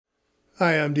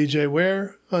Hi, I'm DJ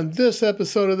Ware. On this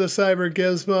episode of the Cyber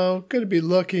Gizmo, going to be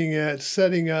looking at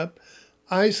setting up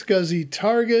ISCSI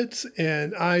targets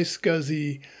and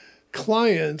ISCSI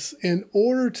clients in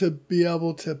order to be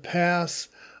able to pass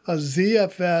a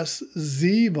ZFS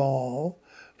ZVOL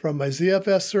from my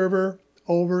ZFS server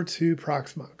over to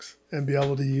Proxmox and be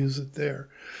able to use it there.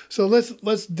 So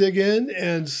let's dig in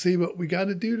and see what we got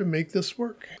to do to make this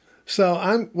work. So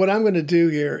what I'm going to do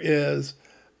here is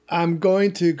I'm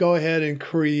going to go ahead and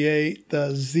create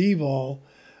the ZVOL.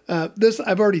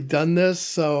 I've already done this,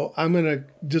 so I'm going to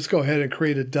just go ahead and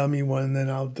create a dummy one, and then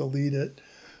I'll delete it.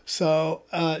 So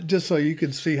just so you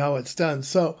can see how it's done.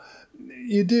 So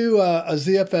you do a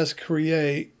ZFS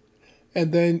create,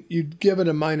 and then you give it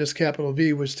a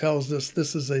 -V, which tells us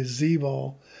this is a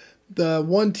ZVOL. The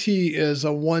 1T is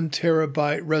a 1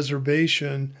 terabyte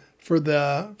reservation for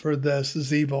this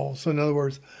ZVOL. So in other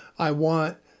words, I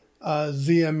want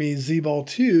ZME ZVOL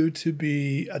 2 to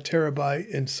be a terabyte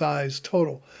in size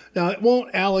total. Now it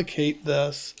won't allocate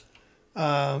this.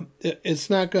 It's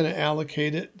not going to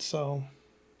allocate it. So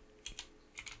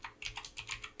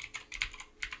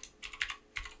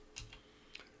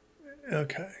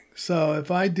okay. So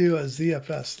if I do a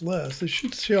ZFS list, it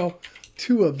should show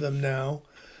 2 of them now.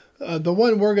 The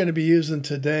one we're going to be using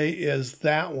today is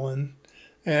that one.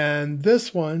 And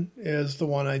this one is the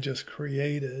one I just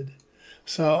created.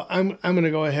 So I'm going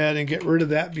to go ahead and get rid of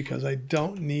that because I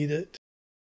don't need it.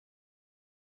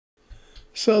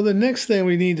 So the next thing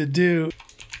we need to do,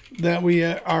 that we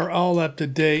are all up to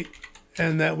date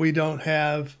and that we don't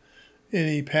have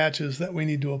any patches that we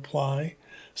need to apply.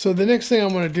 So the next thing I'm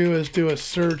going to do is do a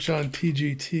search on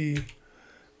TGT.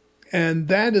 And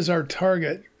that is our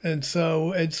target. And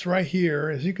so it's right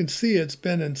here. As you can see, it's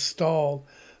been installed.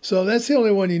 So that's the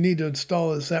only one you need to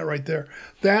install, is that right there.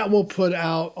 That will put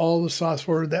out all the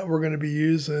software that we're going to be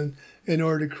using in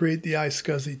order to create the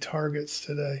ISCSI targets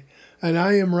today. And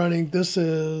I am running, this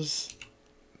is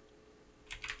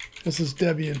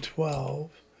Debian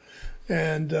 12.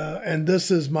 And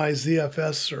this is my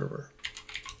ZFS server.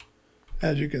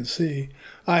 As you can see,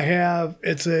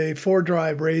 it's a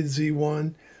 4-drive RAID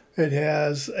Z1. It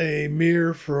has a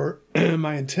mirror for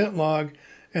my intent log.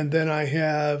 And then I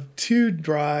have 2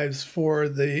 drives for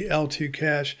the L2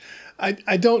 cache.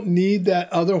 I don't need that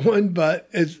other one, but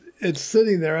it's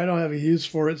sitting there. I don't have a use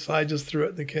for it, so I just threw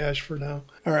it in the cache for now.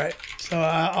 All right, so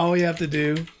all we have to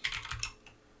do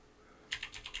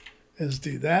is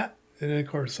do that. And of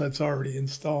course, that's already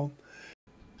installed.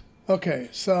 Okay,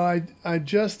 so I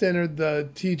just entered the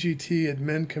TGT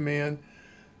admin command.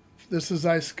 This is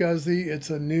ISCSI. It's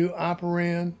a new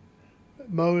operand.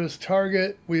 Mode is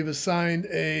target. We've assigned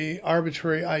a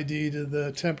arbitrary ID to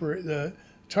the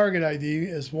target ID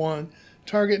is 1.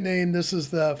 Target name, this is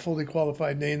the fully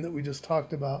qualified name that we just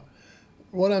talked about.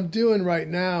 What I'm doing right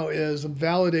now is I'm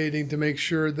validating to make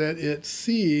sure that it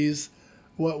sees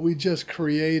what we just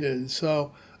created.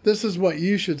 So this is what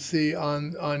you should see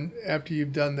on after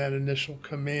you've done that initial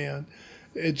command.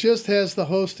 It just has the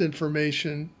host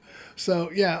information. So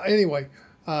yeah, anyway,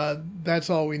 that's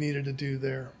all we needed to do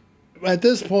there. At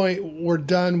this point, we're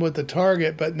done with the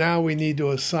target, but now we need to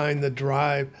assign the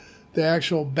drive, the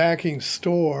actual backing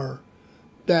store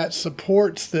that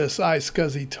supports this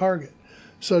ISCSI target.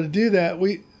 So to do that,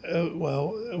 we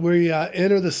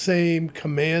enter the same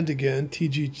command again,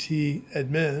 TGT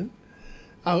admin.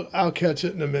 I'll catch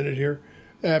it in a minute here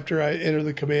after I enter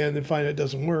the command and find it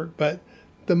doesn't work. But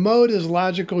the mode is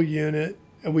logical unit,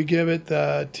 and we give it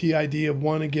the TID of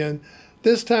 1 again.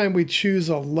 This time we choose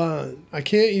a LUN. I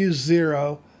can't use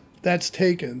 0. That's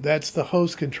taken. That's the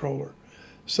host controller.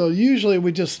 So usually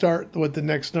we just start with the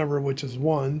next number, which is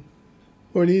 1.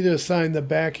 We need to assign the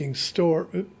backing store,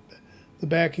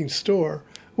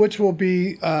 which will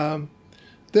be,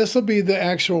 this will be the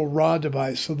actual raw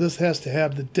device. So this has to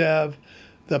have the dev,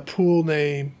 the pool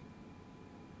name,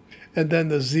 and then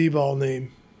the ZVOL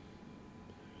name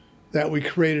that we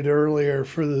created earlier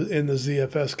in the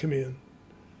ZFS command.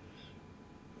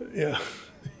 Yeah,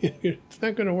 it's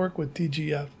not going to work with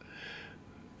TGF.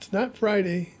 It's not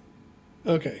Friday.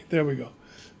 Okay, there we go.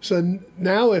 So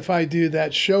now if I do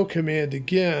that show command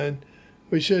again,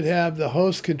 we should have the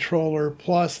host controller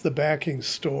plus the backing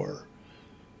store.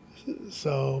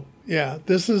 So yeah,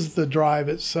 this is the drive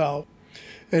itself.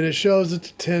 And it shows it's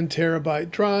a 10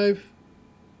 terabyte drive.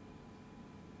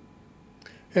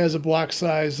 It has a block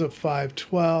size of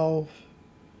 512.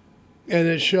 And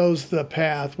it shows the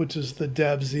path, which is the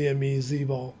dev ZME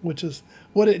ZVOL, which is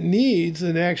what it needs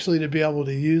and actually to be able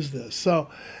to use this. So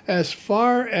as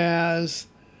far as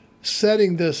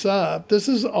setting this up, this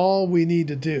is all we need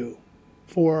to do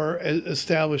for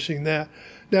establishing that.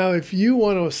 Now, if you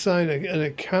want to assign an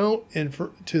account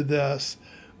to this,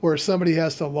 where somebody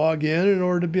has to log in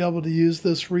order to be able to use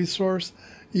this resource,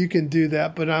 you can do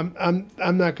that. But I'm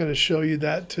not going to show you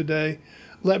that today.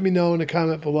 Let me know in the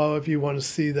comment below if you want to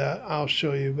see that. I'll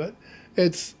show you. But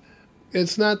it's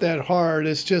not that hard.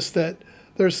 It's just that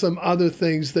there's some other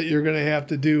things that you're going to have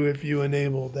to do if you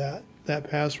enable that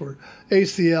password.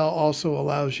 ACL also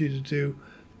allows you to do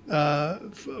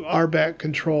RBAC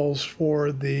controls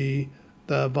for the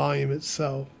volume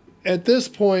itself. At this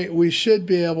point, we should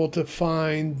be able to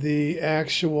find the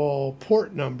actual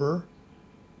port number,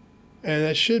 and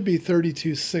that should be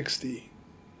 3260.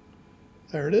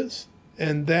 There it is.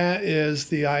 And that is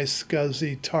the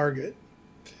ISCSI target.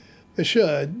 It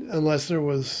should, unless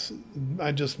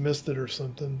I just missed it or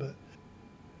something, but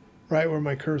right where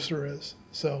my cursor is.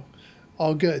 So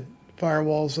all good.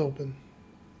 Firewall's open.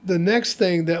 The next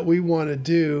thing that we want to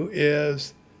do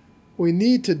is we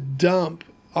need to dump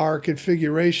our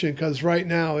configuration, because right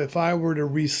now if I were to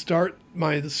restart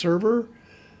the server,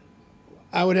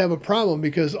 I would have a problem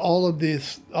because all of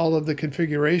the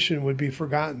configuration would be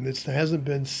forgotten. It hasn't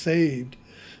been saved.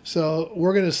 So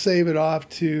we're going to save it off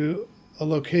to a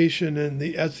location in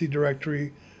the etsy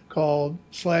directory called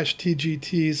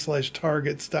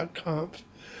 /tgt/targets.conf.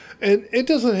 And it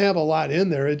doesn't have a lot in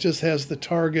there. It just has the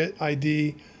target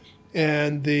ID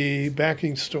and the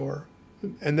backing store.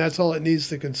 And that's all it needs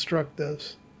to construct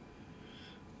this.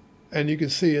 And you can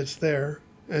see it's there.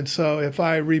 And so if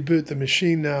I reboot the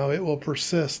machine now, it will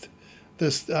persist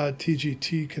this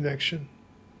TGT connection.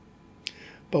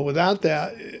 But without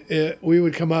that, we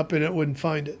would come up and it wouldn't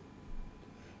find it.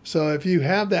 So if you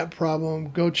have that problem,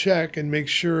 go check and make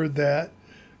sure that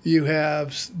you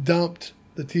have dumped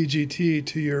the TGT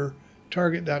to your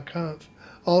target.conf.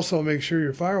 Also, make sure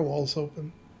your firewall is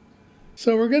open.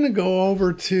 So we're going to go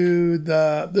over to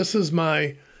this is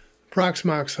my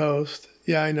Proxmox host.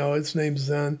 Yeah, I know, its name's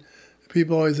Zen.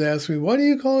 People always ask me, why do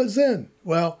you call it Zen?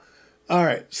 Well, all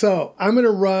right, so I'm going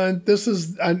to run,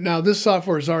 now this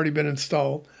software has already been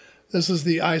installed. This is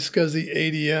the ISCSI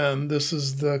ADM. This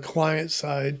is the client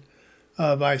side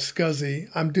of ISCSI.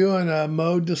 I'm doing a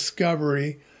mode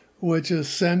discovery, which is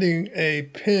sending a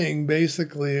ping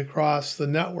basically across the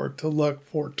network to look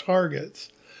for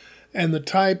targets. And the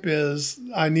type is,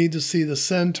 I need to see the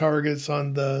send targets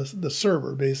on the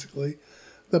server, basically.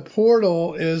 The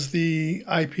portal is the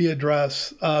IP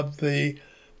address of the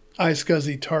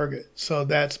ISCSI target. So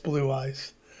that's Blue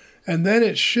Ice. And then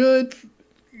it should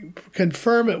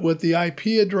confirm it with the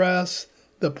IP address,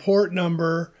 the port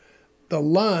number, the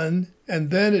LUN, and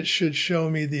then it should show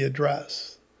me the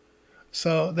address.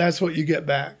 So that's what you get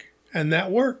back. And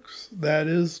that works. That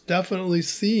is definitely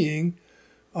seeing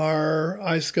our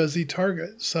ISCSI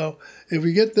target. So if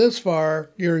we get this far,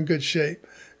 you're in good shape,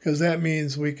 because that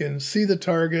means we can see the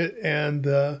target and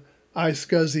the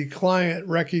ISCSI client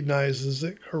recognizes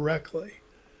it correctly.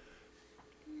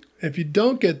 If you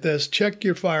don't get this, check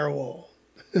your firewall.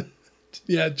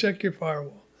 Yeah, check your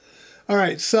firewall. All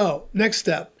right, so next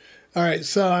step. All right,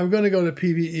 so I'm going to go to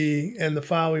PVE, and the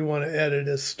file we want to edit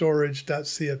is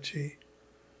storage.cfg.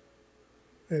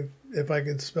 If I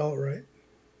can spell it right.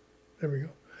 There we go.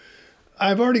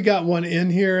 I've already got one in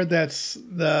here. That's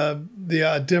the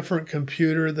different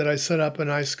computer that I set up an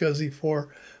ISCSI for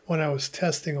when I was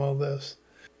testing all this.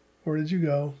 Where did you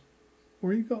go?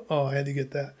 Where you go? Oh, I had to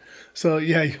get that. So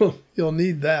yeah, you'll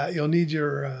need that. You'll need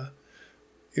your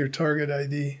target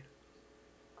ID.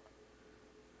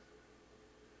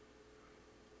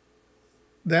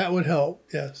 That would help,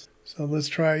 yes. So let's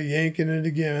try yanking it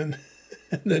again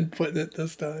and then putting it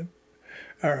this time.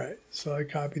 All right, so I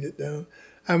copied it down.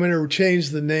 I'm going to change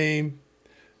the name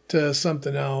to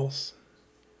something else.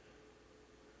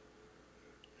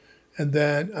 And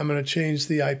then I'm going to change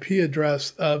the IP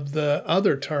address of the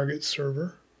other target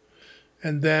server.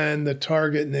 And then the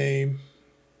target name,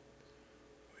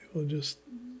 we'll just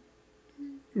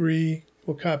we'll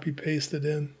copy paste it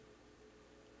in.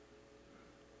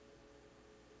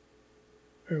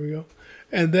 There we go.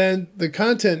 And then the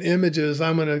content images,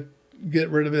 I'm going to get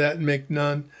rid of that and make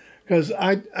none, because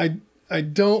I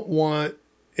don't want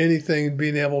anything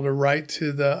being able to write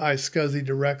to the ISCSI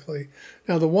directly.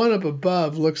 Now the one up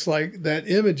above looks like that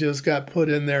images got put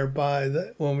in there by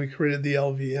when we created the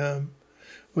LVM,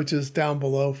 which is down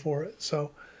below for it.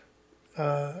 So,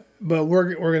 but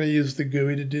we're going to use the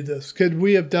GUI to do this. Could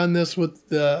we have done this with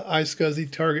the ISCSI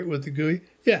target with the GUI?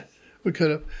 Yeah, we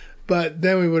could have. But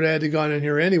then we would have had to gone in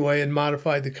here anyway and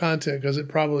modified the content, because it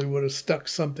probably would have stuck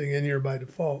something in here by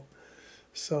default.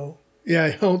 So yeah,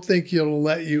 I don't think the GUI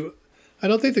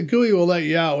will let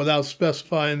you out without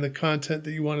specifying the content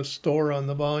that you want to store on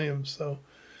the volume. So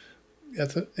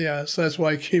Yeah, so that's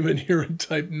why I came in here and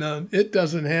typed none. It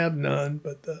doesn't have none,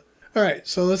 but all right,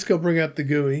 so let's go bring up the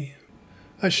GUI.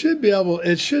 I should be able,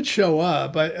 it should show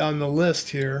up on the list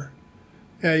here.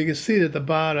 Yeah, you can see it at the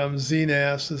bottom.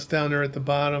 ZNAS is down there at the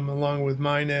bottom along with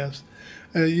MyNAS.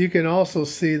 You can also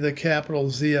see the capital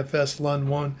ZFS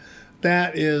LUN1.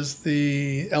 That is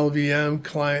the LVM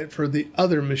client for the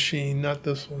other machine, not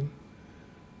this one.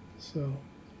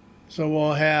 So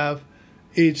we'll have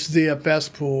each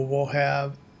ZFS pool will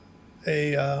have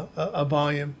a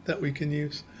volume that we can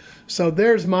use. So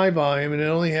there's my volume, and it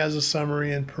only has a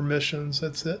summary and permissions.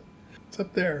 That's it. It's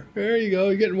up there. There you go.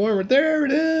 You're getting warmer. There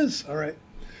it is. All right.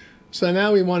 So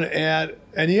now we want to add,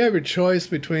 and you have your choice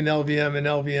between LVM and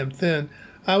LVM thin.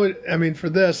 For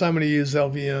this, I'm going to use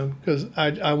LVM because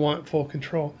I want full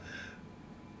control.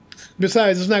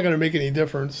 Besides, it's not going to make any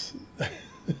difference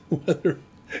whether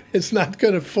it's not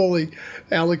going to fully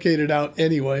allocate it out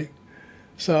anyway.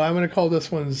 So I'm going to call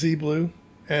this one ZBlue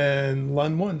and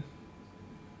LUN1.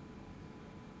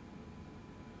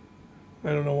 I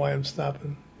don't know why I'm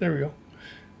stopping. There we go.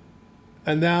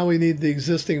 And now we need the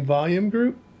existing volume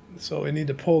group. So we need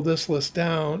to pull this list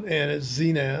down, and it's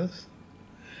ZNAS.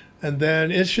 And then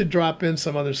it should drop in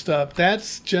some other stuff.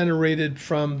 That's generated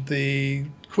from the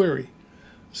query.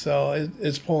 So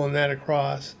it's pulling that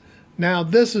across. Now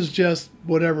this is just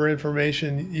whatever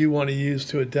information you want to use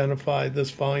to identify this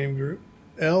volume group.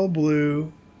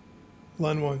 LBlue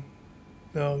LUN1.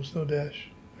 No, there's no dash.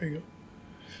 There you go.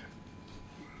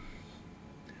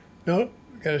 No,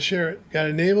 got to share it. Got to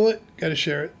enable it. Got to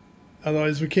share it.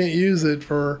 Otherwise, we can't use it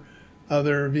for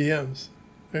other VMs.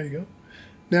 There you go.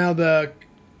 Now the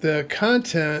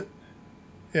content,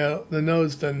 the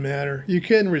nodes doesn't matter. You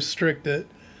can restrict it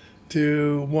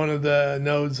to one of the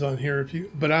nodes on here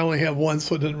but I only have one,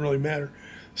 so it doesn't really matter.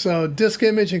 So disk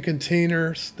image and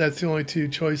containers, that's the only two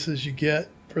choices you get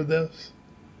for this.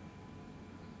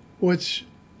 Which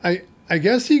I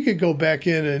guess you could go back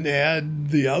in and add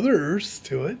the others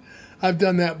to it. I've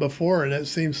done that before and it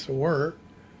seems to work.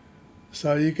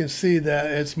 So you can see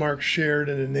that it's marked shared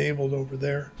and enabled over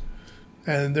there.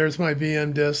 And there's my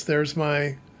VM disk. There's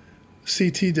my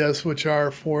CT disks, which are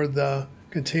for the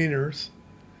containers.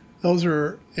 Those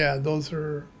are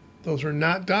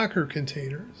not Docker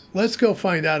containers. Let's go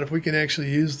find out if we can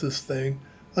actually use this thing.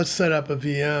 Let's set up a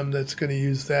VM that's going to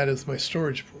use that as my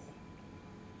storage pool.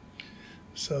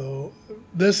 So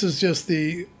this is just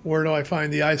where do I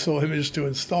find the ISO image to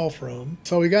install from.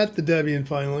 So we got the Debian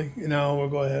finally. Now we'll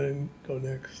go ahead and go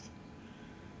next.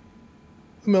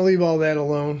 I'm going to leave all that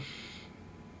alone.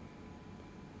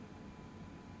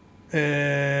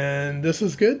 And this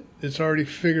is good. It's already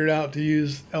figured out to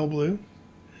use LBlue.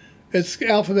 It's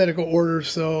alphabetical order,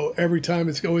 so every time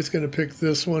it's always going to pick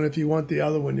this one. If you want the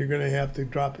other one, you're going to have to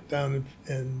drop it down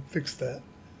and fix that.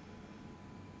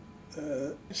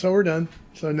 So we're done.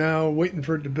 So now waiting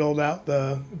for it to build out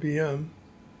the VM.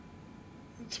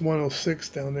 It's 106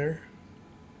 down there.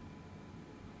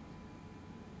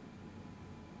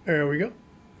 There we go.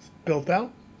 It's built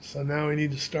out. So now we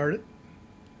need to start it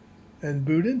and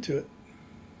boot into it.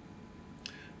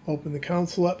 Open the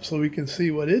console up so we can see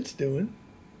what it's doing.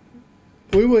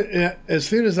 As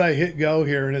soon as I hit go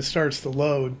here and it starts to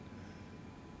load,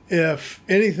 if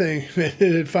anything,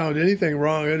 it had found anything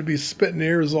wrong, it would be spitting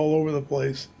ears all over the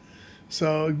place.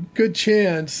 So good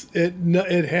chance it's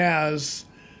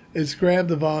grabbed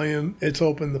the volume, it's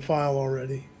opened the file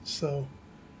already. So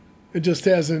it just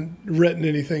hasn't written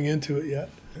anything into it yet.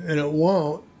 And it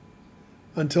won't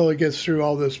until it gets through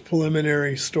all this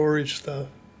preliminary storage stuff.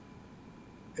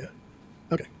 Yeah.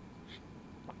 Okay.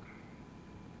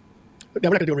 But yeah,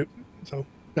 we're not going to do a root, so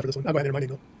not for this one. I'll go ahead and enter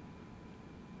my email.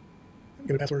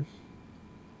 Give it a password.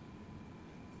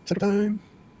 Setup time.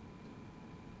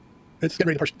 It's getting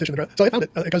ready to partition the. So I found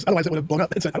it because otherwise it would have blown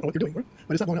up and said, I don't know what you're doing,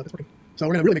 but it's not blowing up. It's working. So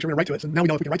we're going to really make sure we're going to write to it. So now we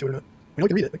know if we can write to it or not. We know we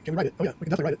can read it. Can we write it? Oh yeah, we can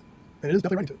definitely write it. And it is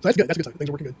definitely writing to it. So that's good. That's a good sign. Things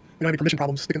are working good. We don't have any permission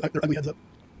problems sticking their ugly heads up.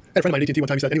 I had a friend of mine at AT&T one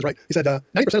time, he said, and he was right. He said, 90%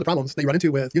 of the problems that you run into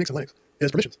with Unix and Linux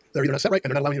is permissions. They're either not set right, and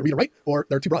they're not allowing you to read or write, or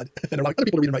they're too broad, and they're allowing other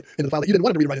people to read and write into the file that you didn't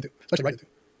want them to read and write into, especially write into.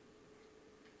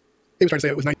 He was trying to say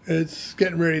it was nice. It's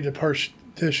getting ready to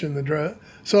partition the drive.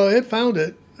 So it found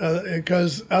it,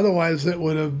 because otherwise it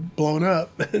would have blown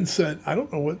up and said, I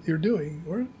don't know what you're doing.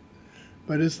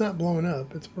 But it's not blowing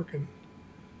up. It's working.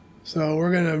 So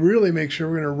we're going to really make sure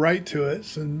we're going to write to it.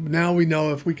 So now we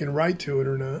know if we can write to it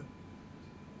or not.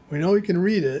 We know we can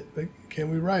read it, but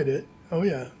can we write it? Oh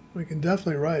yeah, we can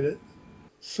definitely write it.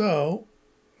 So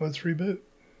let's reboot.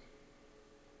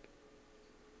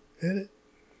 Hit it.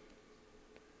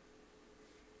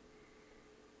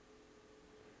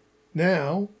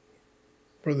 Now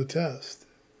for the test.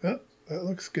 Oh, that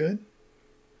looks good.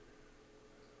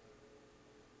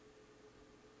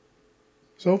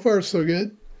 So far, so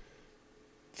good.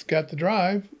 It's got the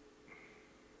drive.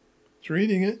 It's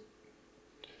reading it.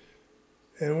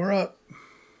 And we're up.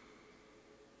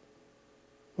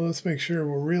 Well, let's make sure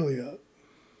we're really up.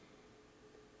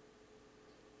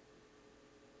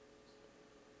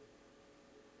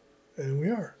 And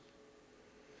we are.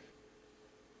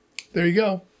 There you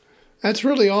go. That's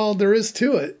really all there is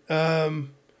to it.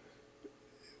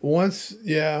 Once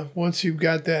you've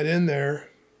got that in there,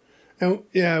 and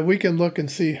yeah, we can look and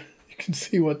see. You can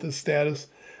see what the status,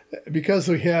 because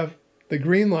we have the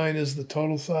green line is the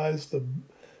total size.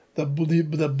 The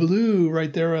blue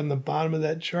right there on the bottom of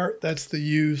that chart, that's the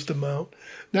used amount.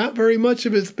 Not very much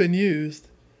of it's been used.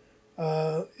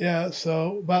 So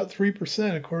about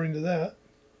 3% according to that.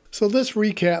 So let's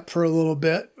recap for a little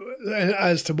bit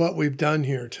as to what we've done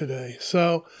here today.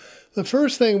 So the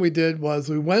first thing we did was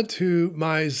we went to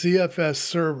my ZFS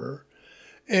server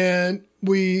and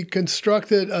we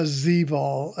constructed a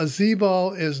ZVOL. A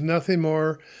ZVOL is nothing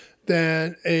more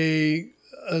than a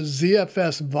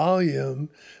ZFS volume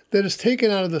that is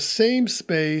taken out of the same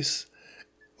space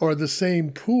or the same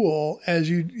pool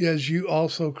as you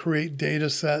also create data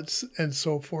sets and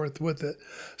so forth with it.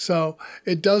 So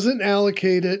it doesn't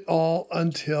allocate it all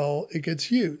until it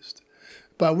gets used.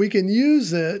 But we can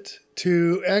use it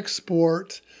to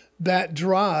export that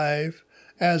drive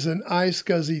as an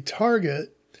ISCSI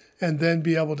target and then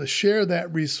be able to share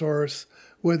that resource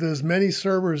with as many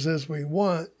servers as we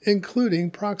want,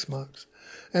 including Proxmox.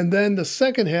 And then the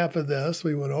second half of this,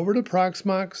 we went over to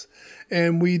Proxmox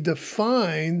and we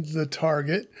defined the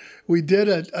target. We did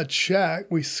a check.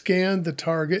 We scanned the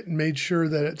target and made sure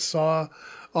that it saw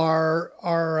our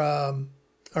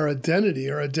identity,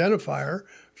 our identifier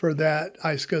for that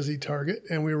ISCSI target,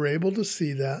 and we were able to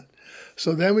see that.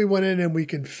 So then we went in and we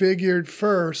configured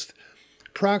first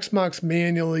Proxmox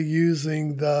manually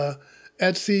using the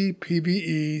etc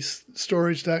pve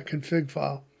storage.config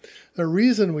file. The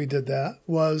reason we did that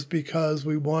was because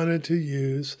we wanted to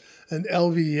use an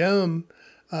LVM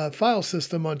file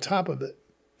system on top of it.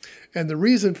 And the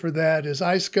reason for that is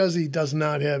ISCSI does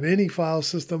not have any file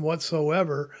system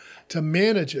whatsoever to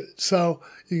manage it. So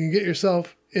you can get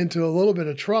yourself into a little bit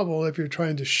of trouble if you're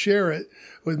trying to share it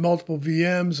with multiple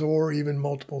VMs or even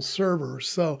multiple servers.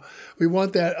 So we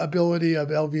want that ability of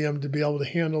LVM to be able to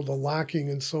handle the locking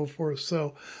and so forth.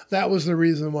 So that was the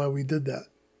reason why we did that.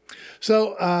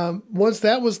 So once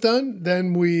that was done,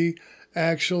 then we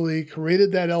actually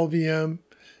created that LVM,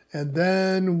 and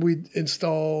then we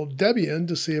installed Debian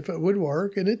to see if it would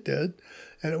work, and it did.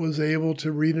 And it was able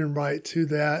to read and write to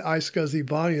that ISCSI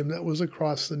volume that was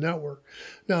across the network.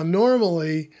 Now,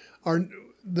 normally,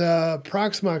 the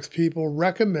Proxmox people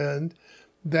recommend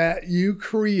that you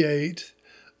create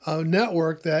a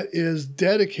network that is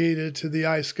dedicated to the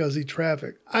ISCSI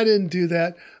traffic. I didn't do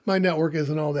that. My network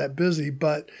isn't all that busy,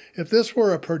 but if this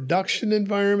were a production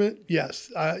environment,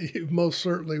 yes, you most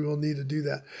certainly will need to do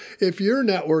that. If your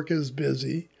network is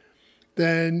busy,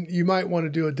 then you might want to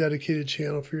do a dedicated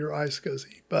channel for your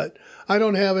ISCSI. But I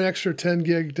don't have an extra 10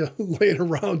 gig to lay it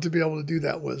around to be able to do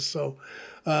that with. So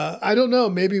I don't know,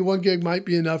 maybe 1 gig might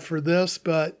be enough for this,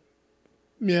 but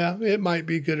yeah, it might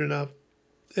be good enough.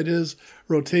 It is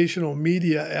rotational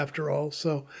media after all,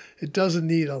 so it doesn't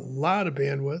need a lot of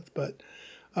bandwidth, but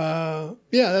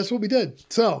yeah, that's what we did.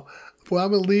 So well,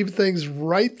 I'm going to leave things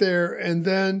right there, and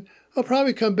then I'll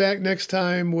probably come back next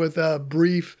time with a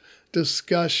brief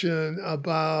discussion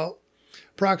about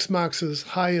Proxmox's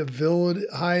high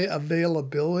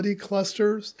availability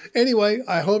clusters. Anyway,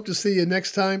 I hope to see you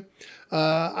next time.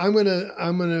 I'm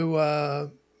gonna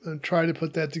try to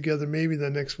put that together maybe the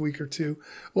next week or two.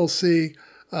 We'll see.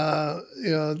 I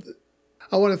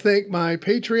want to thank my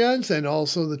Patreons and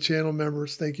also the channel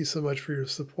members. Thank you so much for your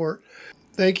support.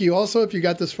 Thank you also if you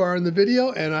got this far in the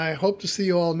video, and I hope to see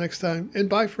you all next time, and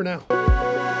bye for now.